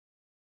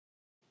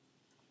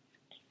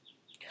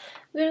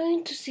We're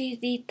going to see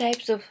the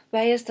types of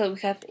bias that we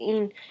have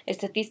in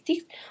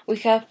statistics. We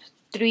have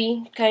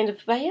three kinds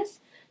of bias.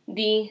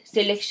 The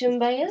selection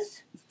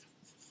bias,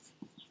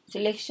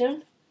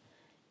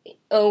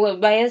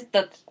 bias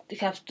that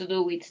have to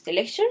do with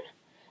selection.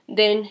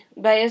 Then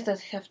bias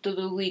that have to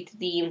do with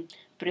the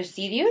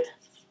procedure.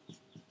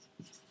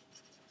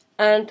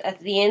 And at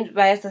the end,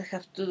 bias that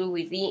have to do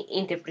with the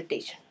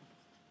interpretation.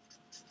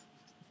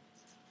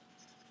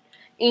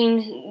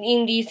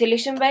 In the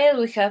selection bias,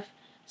 we have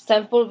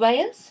sample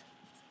bias,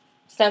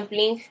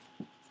 sampling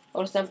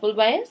or sample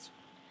bias.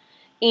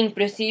 In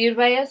procedure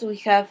bias, we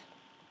have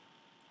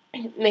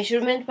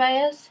measurement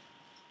bias,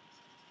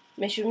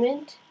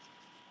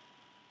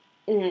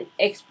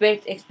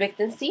 expert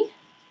expectancy,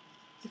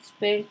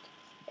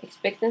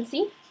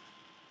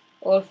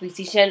 or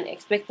physician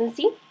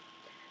expectancy,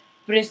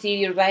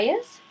 procedure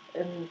bias,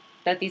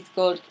 that is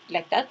called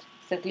like that,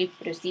 exactly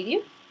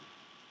procedure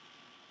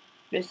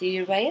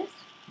bias.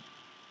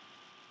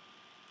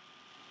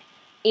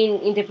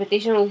 In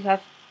interpretation, we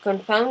have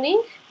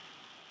confounding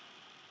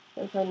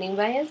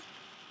bias,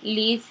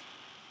 lead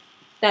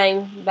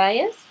time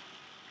bias,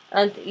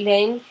 and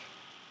length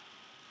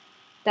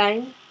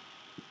time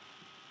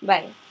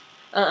bias,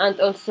 and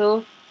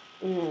also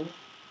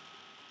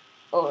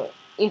or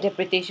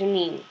interpretation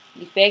in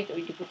defect, or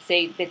you could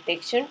say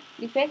detection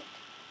defect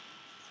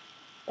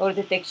or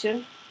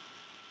detection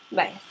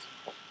bias.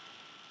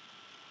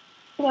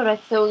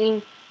 Alright, so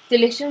in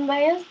selection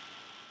bias,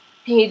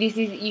 this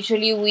is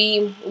usually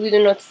we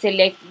do not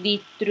select the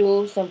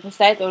true sample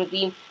size, or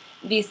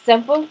the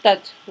sample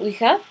that we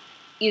have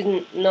is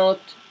do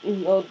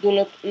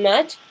not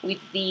match with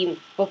the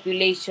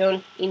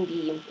population in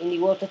the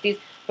world. That is,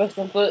 for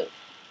example,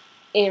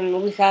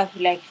 we have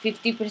like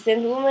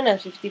 50% women and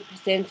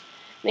 50%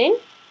 men.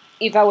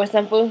 If our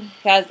sample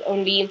has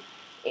only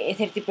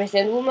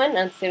 30% women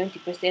and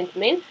 70%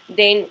 men,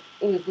 then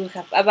we will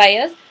have a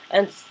bias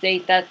and say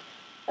that,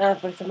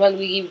 for example,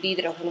 we give the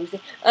drug and we say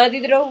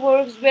the drug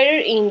works better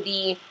in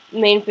the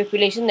men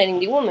population than in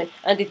the women,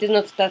 and it is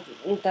not that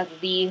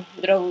the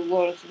drug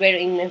works better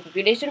in men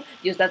population,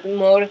 just that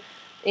more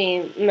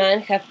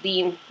men have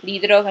the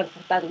drug, and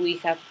for that we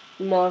have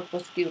more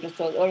positive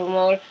results, or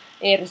more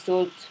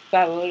results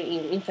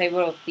in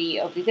favor of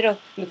the drug,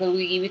 because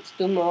we give it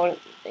to more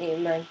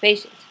man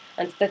patients,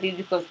 and that is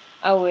because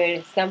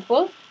our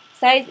sample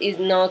size is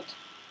not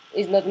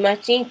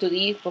matching to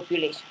the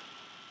population.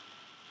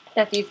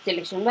 That is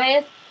selection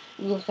bias.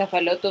 We have a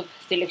lot of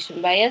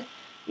selection bias,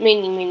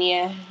 many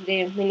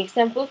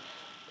examples.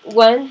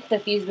 One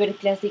that is very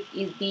classic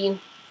is the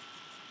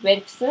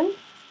Bergson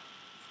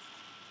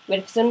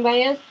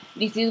bias.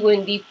 This is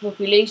when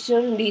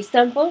the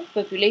sample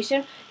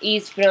population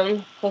is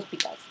from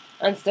hospitals,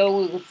 and so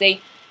we would say,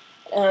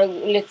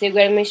 let's say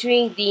we are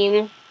measuring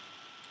the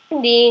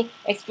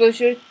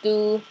exposure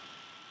to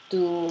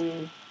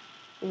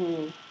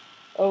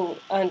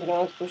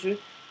exposure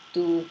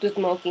to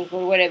smoking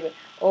or whatever,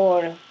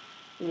 or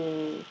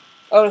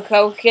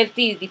how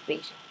healthy is the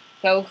patient,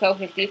 how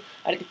healthy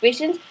are the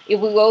patients. If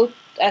we go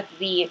at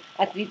the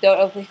door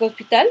of a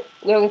hospital,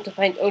 we're going to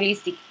find only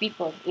sick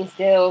people,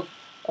 instead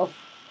of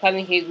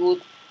having a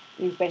good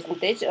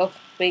percentage of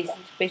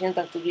patients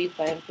that could be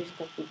fine, patients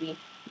that could be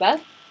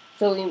bad.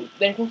 So in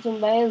Bergson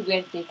bias, we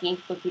are taking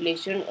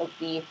population of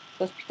the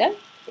hospital.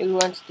 If we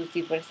want to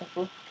see, for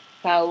example,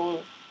 how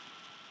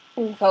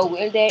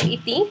well they're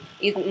eating,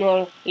 is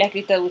more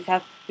likely that we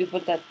have people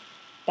that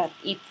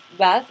eat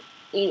bad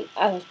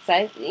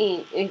outside,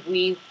 if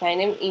we find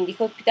them in the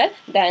hospital,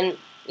 than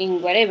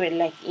in whatever,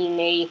 like in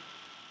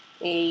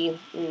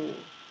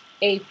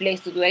a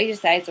place to do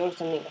exercise or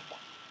something like that.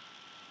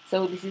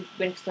 So this is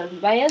Bergson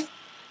bias.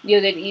 The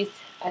other is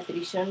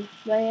attrition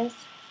bias.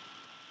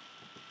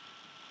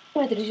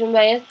 Attrition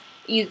bias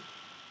is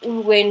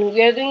when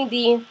we are doing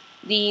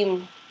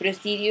the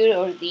procedure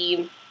or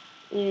the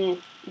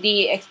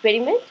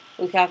experiment.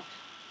 We have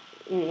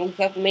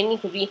many,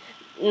 could be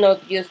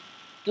not just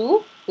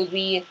two, could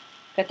be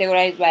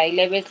categorized by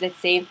levels. Let's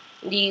say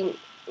the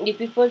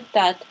people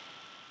that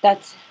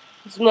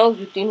smoke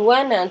between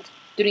 1 and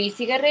 3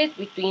 cigarettes,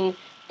 between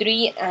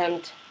 3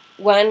 and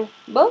 1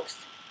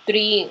 box,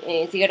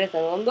 3 cigarettes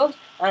and 1 box,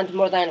 and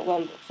more than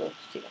 1 box of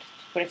cigarettes,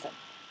 for example.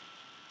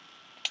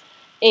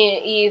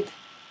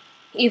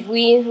 If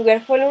we were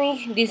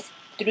following these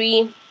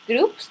 3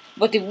 groups,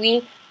 but if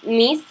we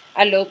miss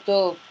a lot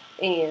of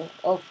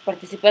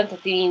participants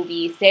that are in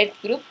the third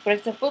group, for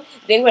example,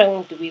 then we're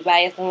going to be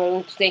biased, and we're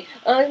going to say,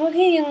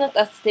 smoking is not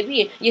as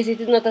severe. Yes,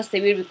 it is not as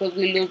severe because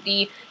we lose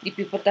the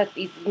people that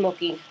is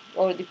smoking,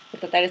 or the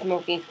people that are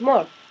smoking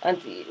more,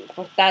 and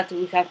for that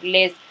we have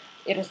less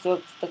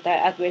results that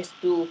are adverse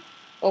to,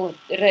 or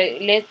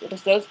less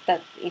results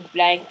that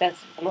imply that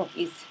smoke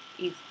is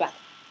bad.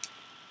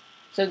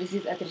 So this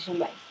is attrition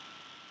bias.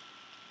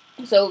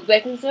 So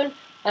Bergson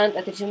and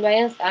attrition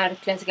bias are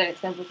classical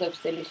examples of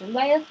selection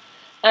bias,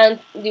 and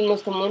the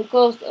most common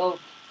cause of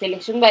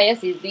selection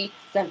bias is the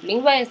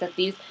sampling bias, that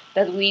is,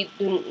 that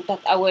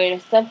our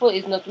sample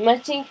is not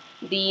matching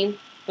the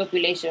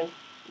population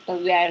that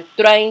we are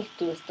trying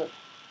to study.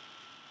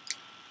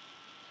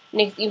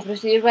 Next, in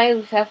procedure bias,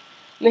 we have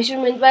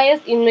measurement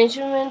bias. In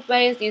measurement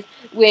bias is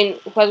when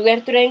what we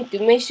are trying to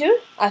measure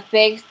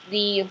affects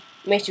the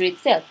measure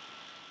itself.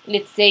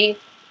 Let's say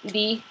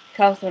the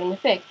Hawthorne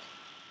effect.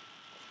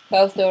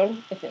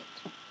 Hawthorne effect.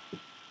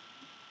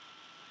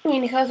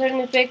 In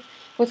Hawthorne effect,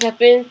 what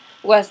happened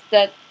was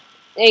that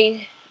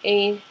a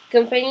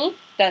company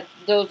that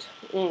does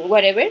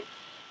whatever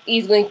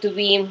is going to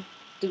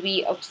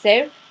be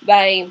observed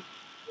by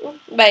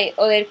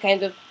other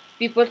kind of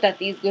people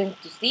that is going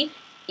to see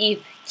if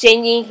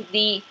changing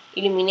the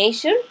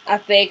illumination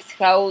affects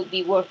how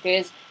the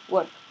workers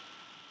work.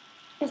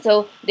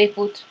 So they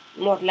put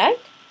more light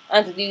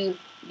and the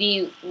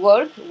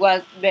work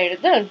was better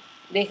done.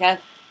 They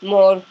have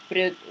more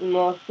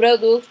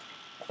products,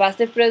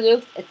 faster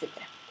products, etc.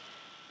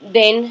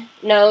 Then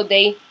now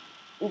they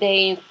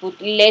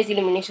put less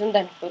illumination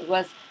than what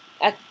was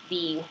at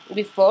the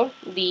before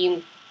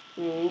the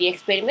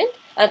experiment,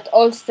 and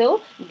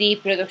also the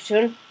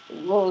production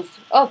goes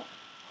up.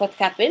 What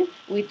happened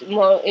with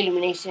more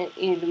illumination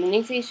and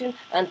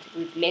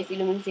with less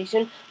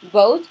illumination,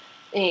 both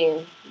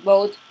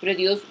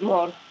produce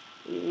more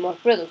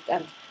products,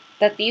 and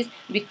that is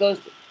because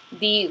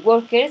the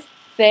workers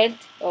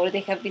felt, or they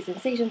have the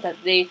sensation that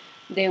they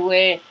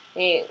were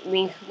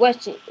being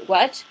watched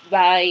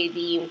by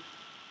the,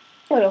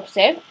 or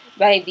observed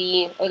by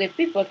the other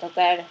people that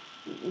are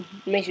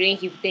measuring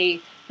if they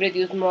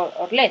produce more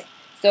or less.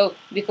 So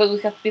because we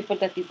have people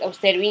that is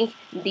observing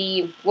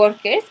the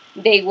workers,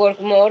 they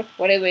work more,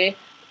 whatever.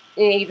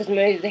 It doesn't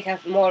matter if they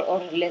have more or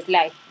less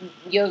light.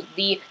 Just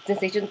the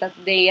sensation that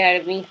they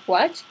are being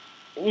watched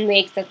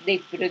makes that they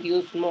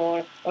produce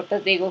more, or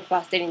that they go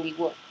faster in the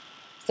work.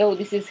 So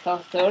this is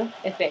Hawthorne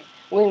effect.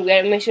 When we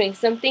are measuring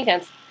something,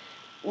 and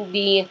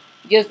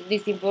just the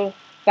simple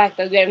fact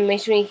that we are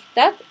measuring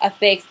that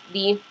affects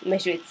the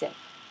measure itself.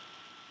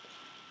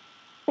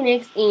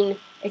 Next, in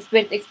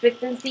expert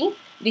expectancy,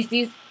 this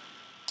is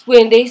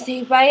when they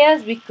say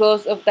bias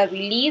because of the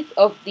belief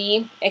of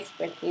the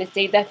expert. Let's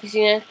say the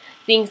physician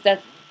thinks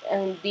that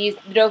this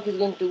drug is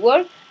going to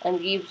work and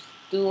gives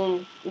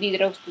the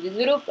drugs to this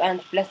group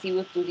and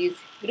placebo to this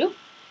group.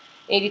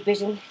 The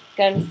patient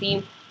can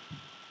see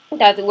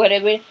that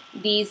whatever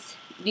this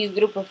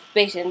group of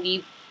patients,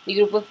 the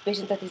group of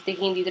patients that is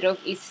taking the drug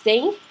is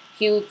saying,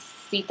 he would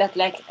see that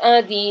like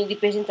the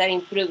patients are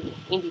improving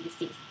in the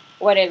disease.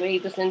 Whatever,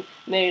 it doesn't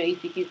matter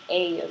if it is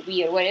A or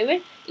B or whatever.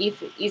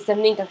 If it's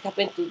something that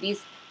happened to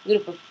this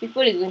group of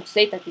people, it's going to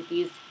say that it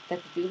is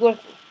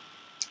working.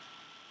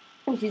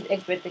 This is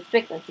expert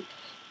expectancy.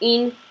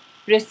 In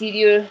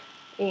procedure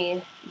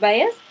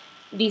bias,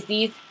 this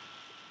is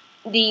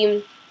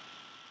the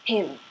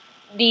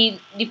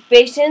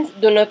patients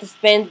do not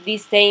spend the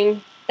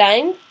same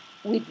time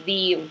with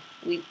the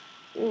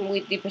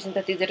patient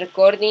that is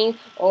recording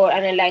or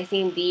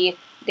analyzing the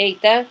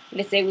data.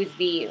 Let's say with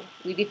the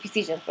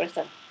physician, for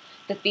example,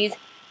 that is,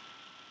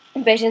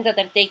 patients that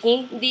are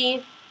taking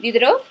the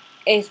drug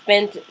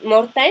spend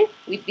more time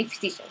with the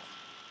physicians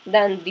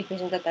than the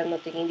patients that are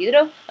not taking the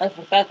drug, and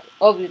for that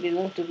obviously is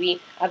going to be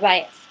a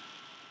bias.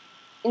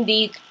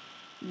 The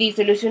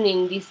solution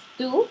in these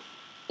two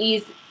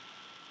is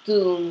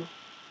to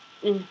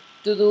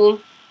do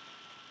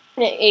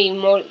a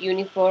more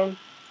uniform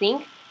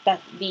thing,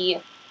 that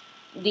the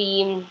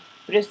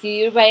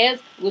procedure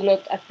bias would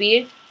not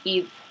appear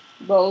if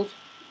both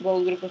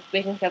group of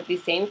patients have the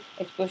same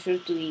exposure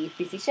to the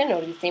physician,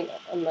 or the same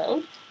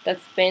amount that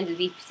spend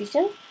the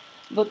physician,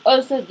 but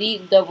also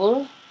the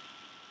double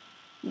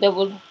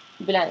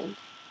blind.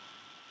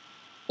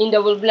 In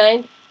double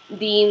blind,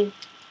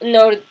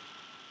 neither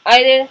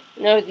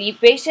the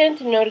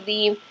patient nor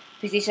the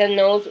physician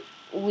knows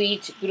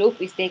which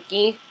group is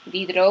taking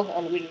the drug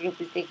and which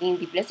group is taking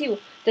the placebo.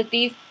 That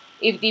is,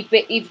 if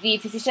the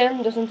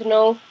physician doesn't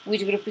know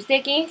which group is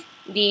taking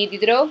the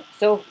drug,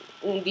 so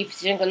the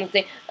physician cannot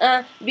say,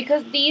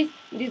 because this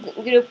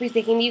group is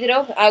taking the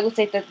drug, I would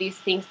say that these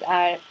things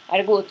are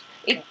good.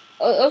 It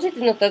also, it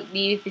is not that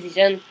the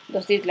physician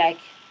does it like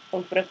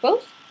on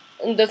purpose,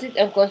 does it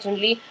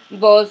unconsciously,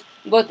 but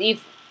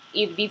if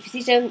the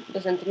physician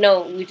doesn't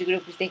know which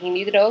group is taking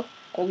the drug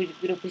and which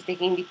group is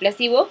taking the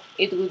placebo,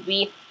 it would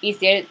be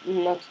easier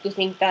not to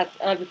think that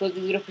because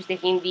this group is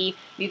taking the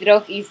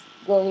drug is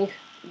going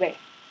better.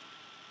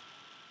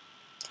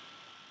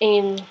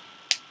 In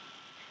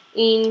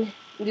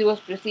this was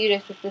procedure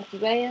expectancy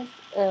bias.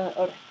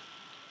 Alright.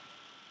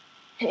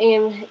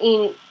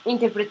 In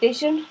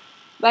interpretation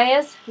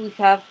bias, we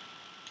have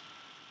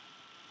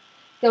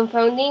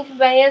confounding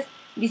bias.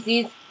 This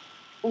is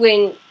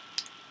when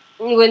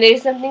there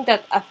is something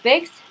that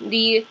affects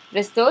the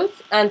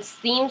results and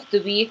seems to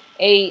be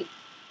a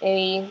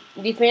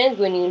difference,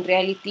 when in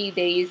reality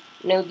there is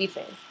no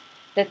difference.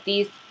 That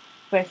is,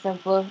 for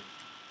example,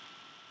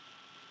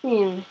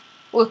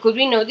 well, could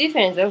be no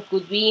difference, or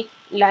could be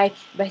like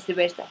vice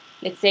versa.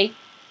 Let's say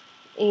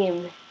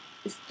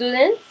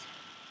students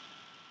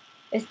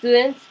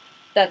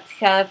that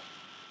have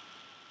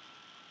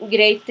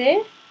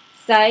greater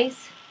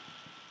size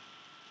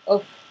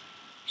of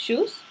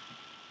shoes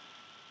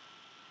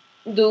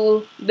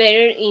do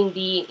better in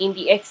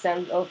the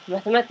exam of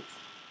mathematics.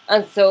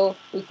 And so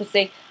we could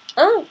say,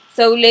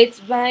 so let's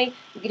buy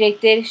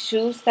greater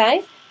shoe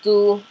size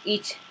to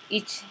each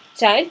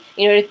child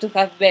in order to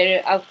have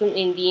better outcome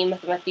in the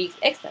mathematics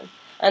exam.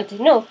 And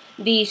no,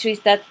 the issue is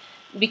that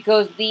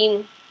because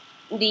the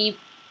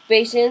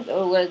patients,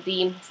 or well,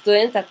 the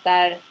students that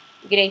are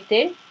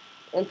greater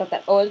and that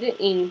are older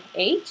in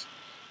age,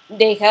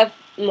 they have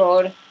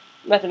more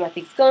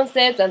mathematics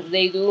concepts and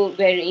they do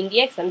better in the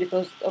exam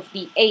because of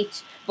the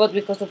age. But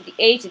because of the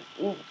age,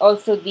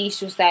 also the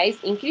shoe size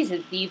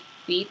increases, the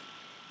feet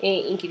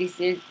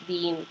increases,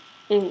 the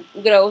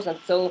grows, and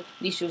so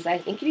the shoe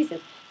size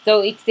increases.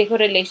 So it's a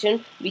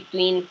correlation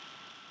between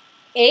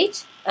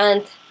age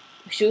and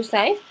shoe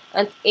size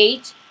and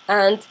age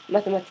and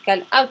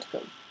mathematical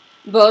outcome.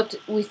 But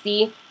we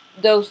see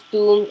those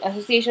two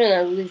associations,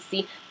 and we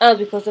see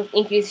because of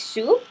increased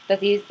shoe,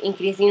 that is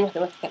increasing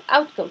mathematical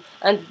outcome,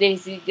 and there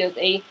is just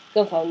a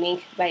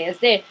confounding bias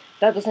there.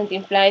 That doesn't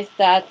imply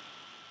that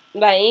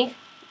buying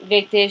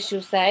greater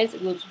shoe size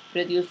would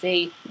produce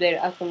a better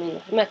outcome in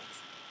mathematics.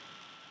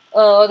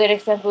 Other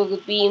example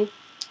would be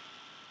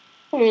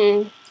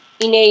in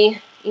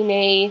a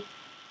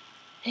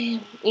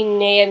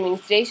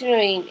administration or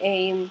in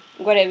a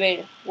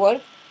whatever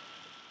work.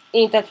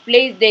 In that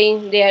place,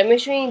 they are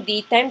measuring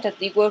the time that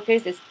the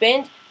workers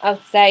spend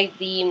outside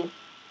the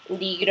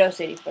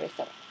grocery, for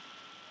example,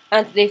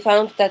 and they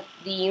found that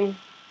the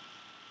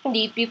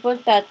people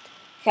that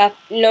have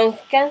lung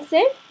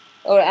cancer,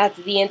 or at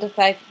the end of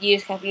 5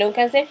 years have lung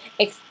cancer,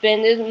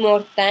 expended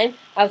more time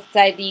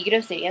outside the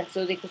grocery, and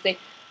so they could say,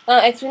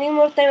 expending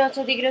more time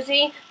outside the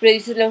grocery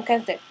produces lung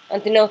cancer,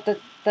 and no,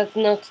 that's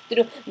not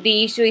true.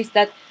 The issue is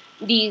that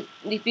the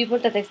people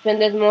that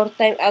expended more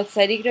time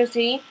outside the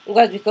grocery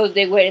was because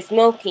they were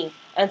smoking,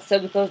 and so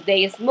because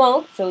they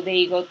smoked, so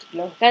they got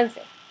lung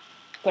cancer,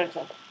 for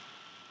example.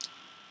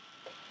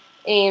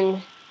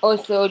 And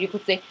also you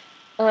could say,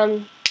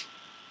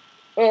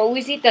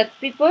 we see that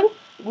people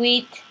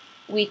with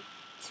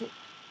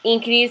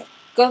increased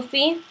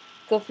coffee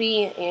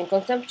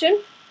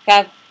consumption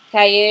have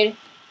higher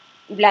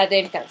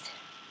bladder cancer.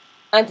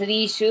 And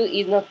the issue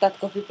is not that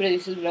coffee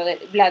produces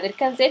bladder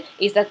cancer,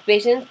 it's that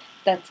patients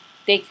that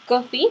take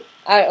coffee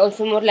are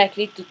also more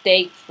likely to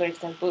take, for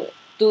example,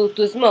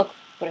 to smoke,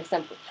 for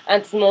example.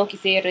 And smoke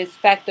is a risk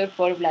factor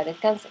for bladder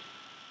cancer.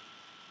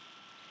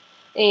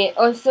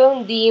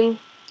 Also, the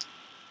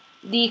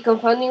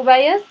confounding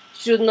bias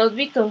should not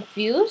be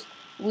confused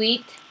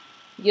with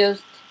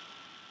just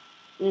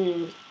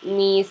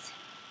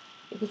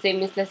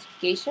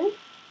misclassification.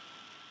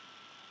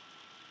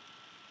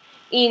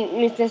 In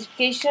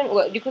misclassification,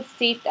 well, you could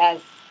see it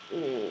as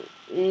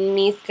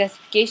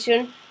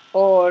misclassification,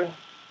 or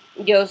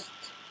just,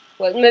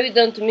 well, maybe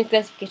don't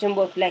misclassification,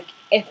 but like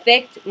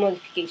effect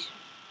modification.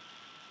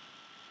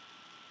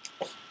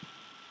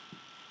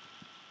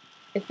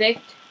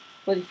 Effect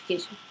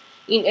modification.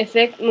 In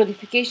effect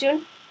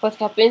modification, what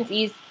happens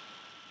is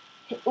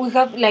we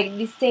have like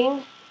the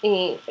same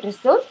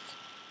results,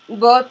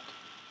 but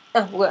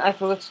well, I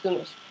forgot to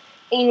measure.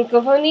 In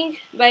confounding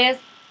bias,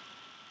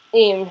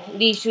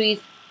 the issue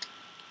is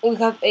we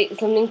have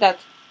something that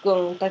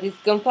is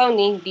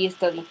confounding the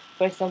study.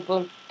 For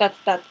example, that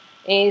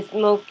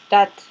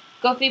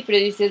coffee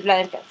produces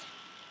bladder cancer.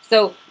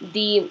 So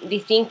the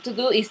thing to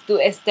do is to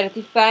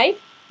stratify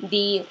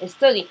the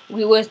study.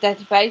 We will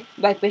stratify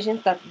by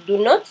patients that do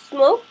not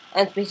smoke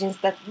and patients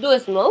that do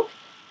smoke,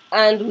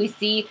 and we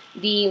see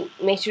the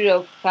measure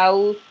of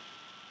how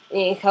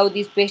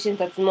these patients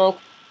that smoke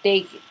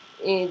take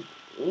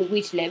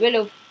which level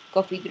of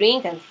coffee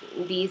drink, and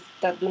these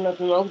that do not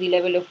smoke, the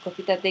level of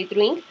coffee that they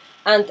drink,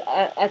 and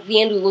at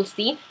the end we will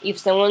see if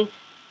someone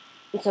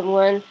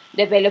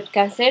developed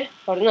cancer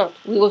or not.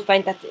 We will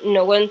find that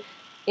no one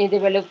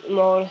developed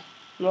more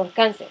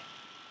cancer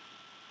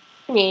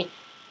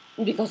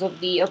because of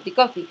the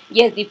coffee.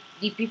 Yes, the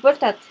people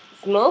that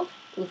smoke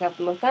will have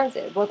more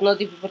cancer, but not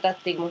the people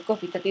that take more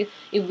coffee. That is,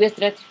 if we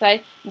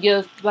stratify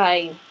just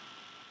by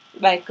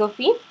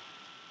coffee,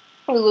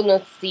 we will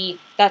not see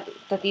that.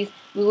 That is,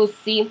 we will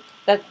see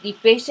that the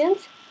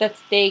patients that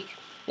take,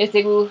 let's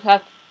say we will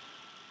have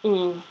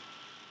 10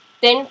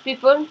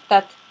 people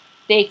that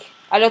take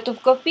a lot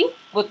of coffee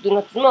but do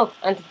not smoke,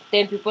 and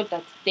 10 people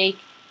that take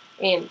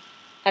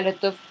a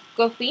lot of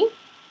coffee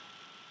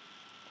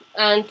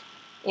and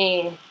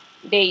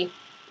they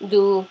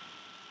do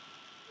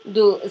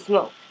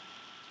smoke.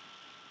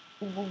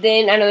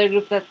 Then another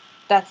group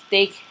that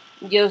take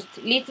just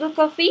little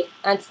coffee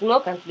and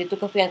smoke, and little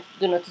coffee and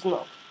do not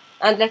smoke.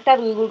 And like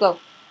that we will go.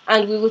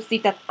 And we will see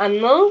that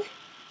among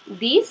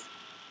these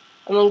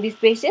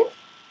patients,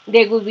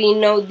 there will be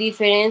no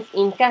difference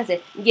in cancer.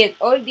 Yes,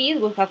 all these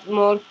will have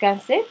more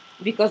cancer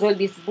because all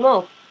these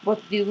smoke,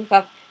 but they will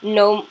have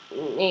no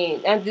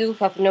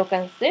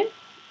cancer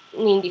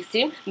in the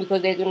extreme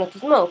because they do not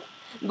smoke.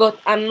 But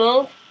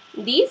among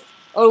these,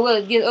 or well,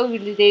 yes,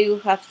 obviously they will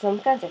have some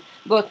cancer.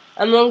 But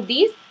among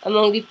the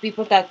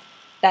people that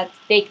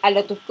take a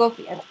lot of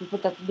coffee and people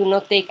that do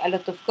not take a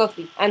lot of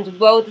coffee and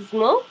both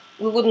smoke,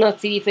 we would not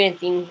see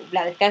difference in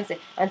bladder cancer.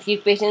 And here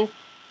patients,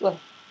 well,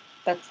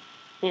 that's,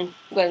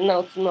 well,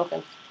 no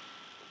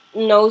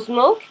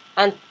smoke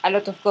and a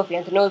lot of coffee,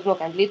 and no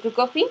smoke and little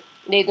coffee,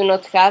 they do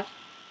not have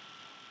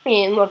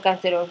more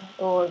cancer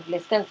or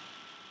less cancer.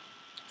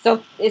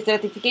 So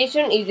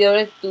stratification is the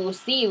order to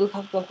see if we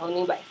have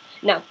confounding bias.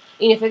 Now,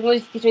 in effect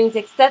modification is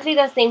exactly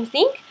the same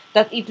thing,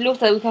 that it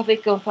looks like we have a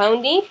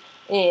confounding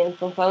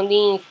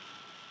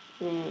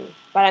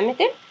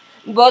parameter,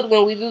 but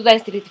when we do the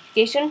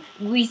stratification,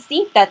 we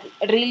see that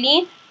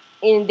really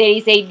there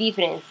is a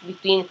difference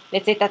between,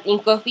 let's say that in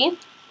coffee,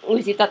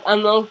 we see that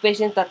among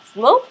patients that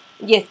smoke,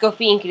 yes,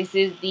 coffee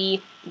increases the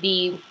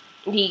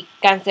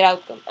cancer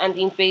outcome, and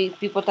in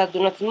people that do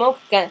not smoke,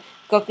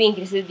 coffee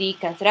increases the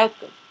cancer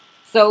outcome.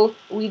 So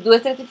we do a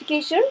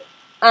stratification,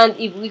 and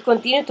if we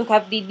continue to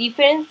have the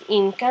difference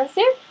in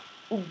cancer,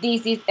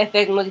 this is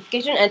effect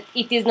modification, and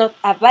it is not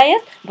a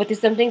bias, but it's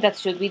something that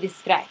should be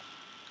described.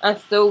 And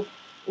so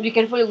be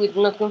careful with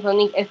not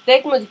confounding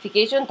effect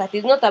modification, that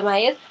is not a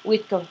bias,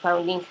 with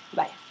confounding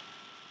bias.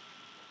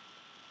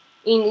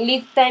 In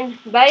lead time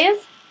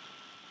bias,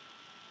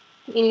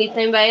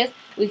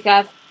 we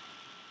have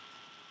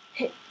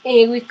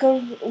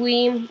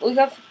we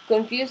are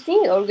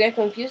confusing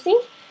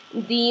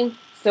the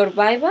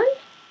survival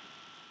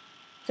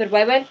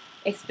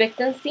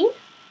expectancy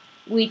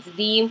with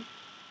the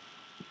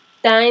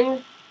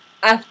time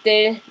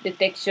after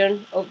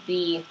detection of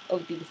the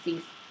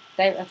disease.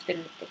 Time after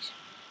detection.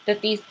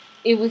 That is,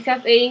 if we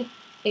have a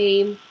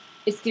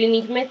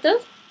screening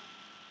method,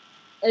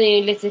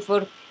 let's say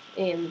for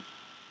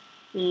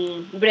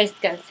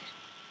breast cancer,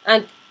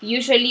 and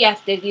usually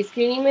after the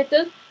screening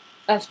method,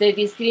 we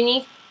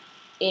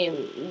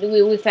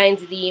find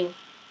the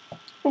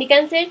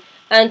cancer,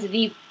 and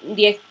the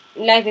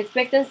life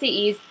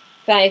expectancy is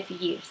 5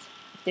 years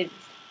after this.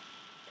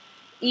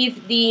 If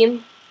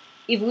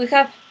we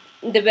have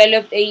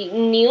developed a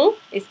new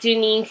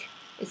screening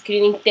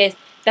test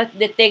that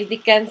detects the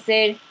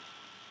cancer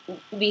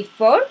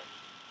before,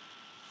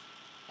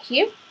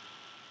 here,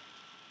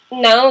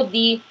 now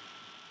the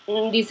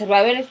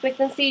survival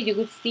expectancy you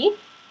would see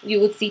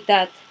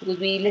that would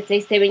be, let's say,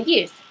 7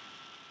 years.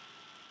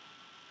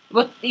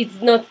 But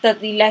it's not that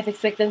the life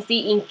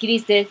expectancy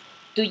increases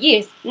 2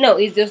 years. No,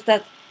 it's just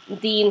that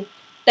the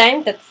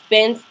time that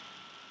spends,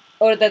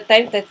 or the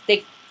time that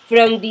takes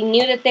from the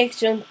new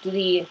detection to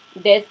the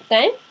death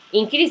time,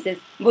 increases.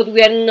 But if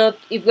we are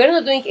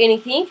not doing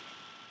anything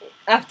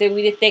after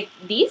we detect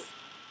this,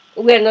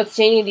 we are not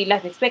changing the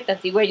life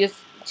expectancy. We're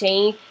just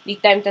changing the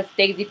time that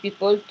takes the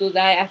people to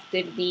die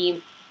after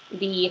the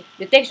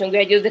detection. We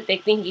are just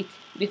detecting it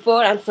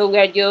before, and so we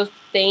are just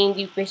saying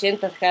the patient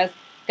that has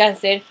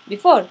cancer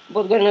before,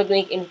 but we're not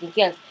doing anything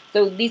else.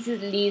 So this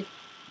is lead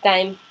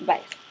time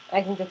bias.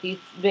 I think that it's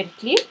very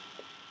clear.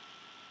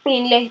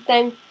 In lead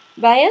time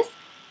bias,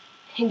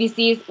 this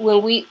is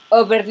when we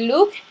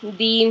overlook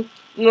the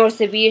more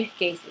severe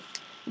cases.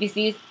 This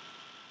is,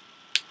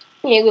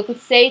 we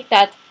could say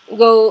that we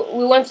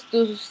want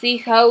to see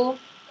how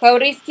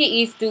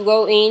risky is to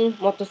go in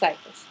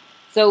motorcycles.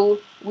 So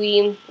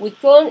we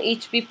call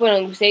each people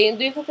and we say,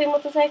 do you have a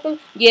motorcycle?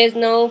 Yes,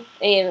 no.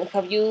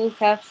 Have you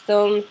have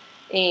some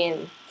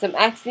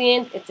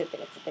accident,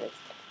 etc., etc., etc.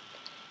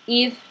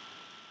 If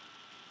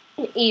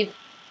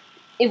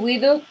we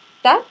do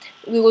that,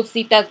 we will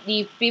see that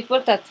the people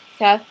that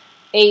have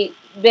a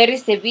very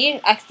severe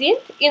accident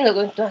is not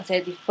going to answer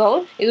the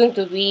phone. It's going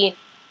to be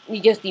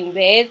just in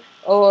bed,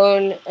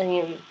 all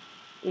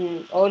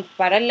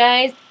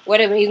paralyzed,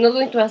 whatever. He's not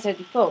going to answer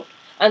the phone.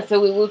 And so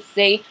we would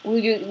say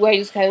we're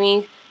just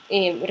having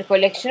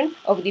recollection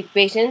of the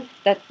patient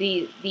that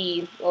the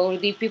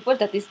people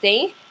that is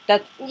saying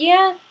that,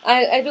 yeah,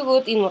 I do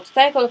good in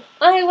motorcycle,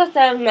 it was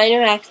a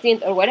minor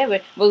accident or whatever,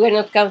 but we're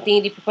not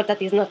counting the people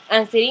that is not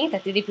answering,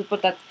 that is the people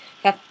that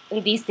have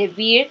the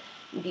severe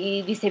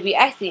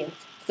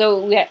accidents. So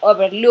we are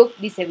overlook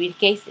the severe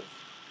cases,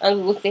 and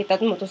we would say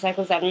that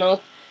motorcycles are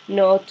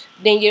not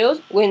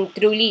dangerous when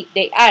truly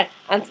they are,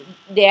 and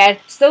they are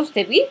so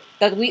severe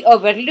that we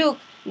overlook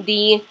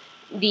the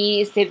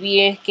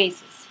severe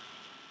cases.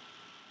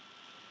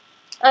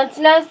 And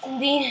last,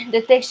 the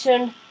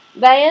detection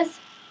bias.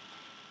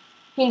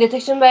 In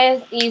detection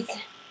bias is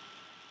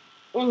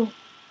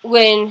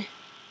when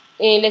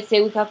let's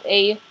say we have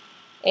a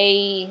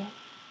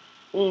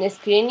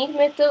screening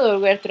method, or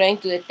we are trying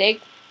to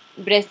detect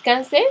breast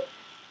cancer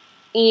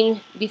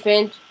in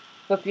different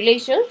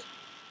populations,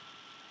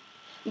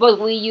 but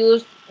we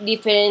use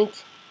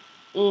different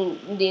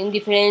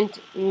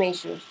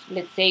measures.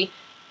 Let's say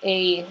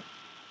a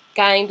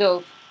kind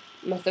of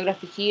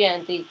mastography here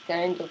and a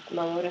kind of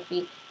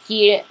mammography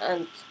here,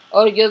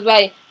 or just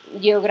by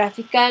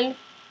geographical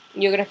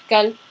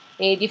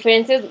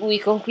differences, we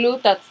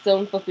conclude that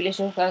some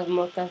populations have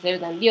more cancer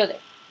than the other.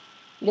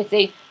 Let's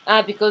say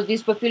because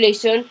this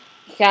population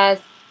has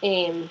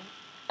a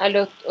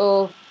lot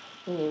of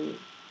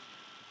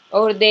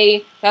or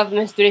they have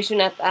menstruation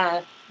at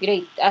a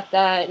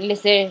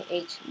lesser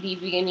age.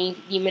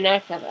 The men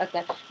have at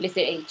a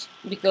lesser age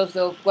because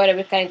of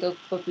whatever kind of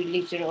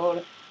population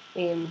or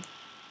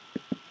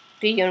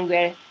region we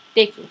are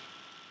taking.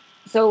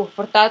 So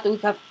for that we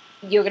have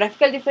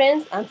geographical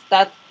difference, and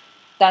that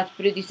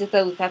produces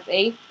that we have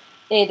a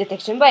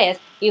detection bias.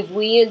 If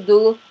we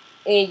do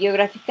a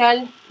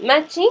geographical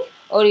matching,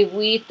 or if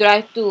we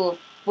try to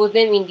put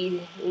them in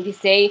the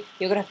say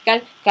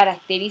geographical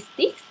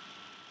characteristics,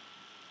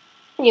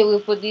 we will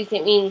put this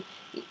in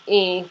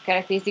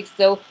characteristics,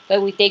 so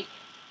that we take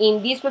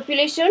in this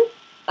population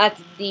that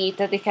they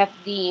have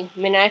the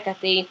menarche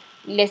at a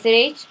lesser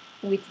age,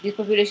 with this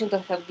population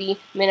that have the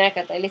menarche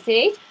at a lesser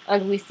age,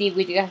 and we see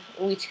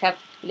which have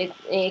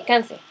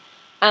cancer,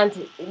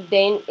 and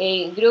then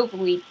a group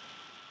with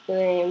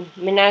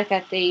menarche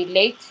at a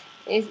late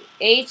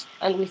age,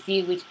 and we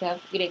see which have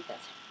great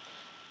cancer.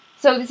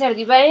 So these are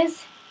the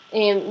bias.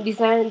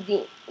 These are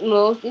the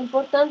most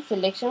important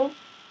selection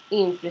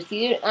in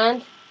procedure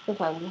and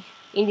confounding.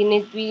 In the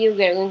next video,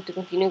 we are going to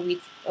continue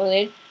with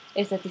other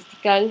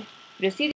statistical procedures.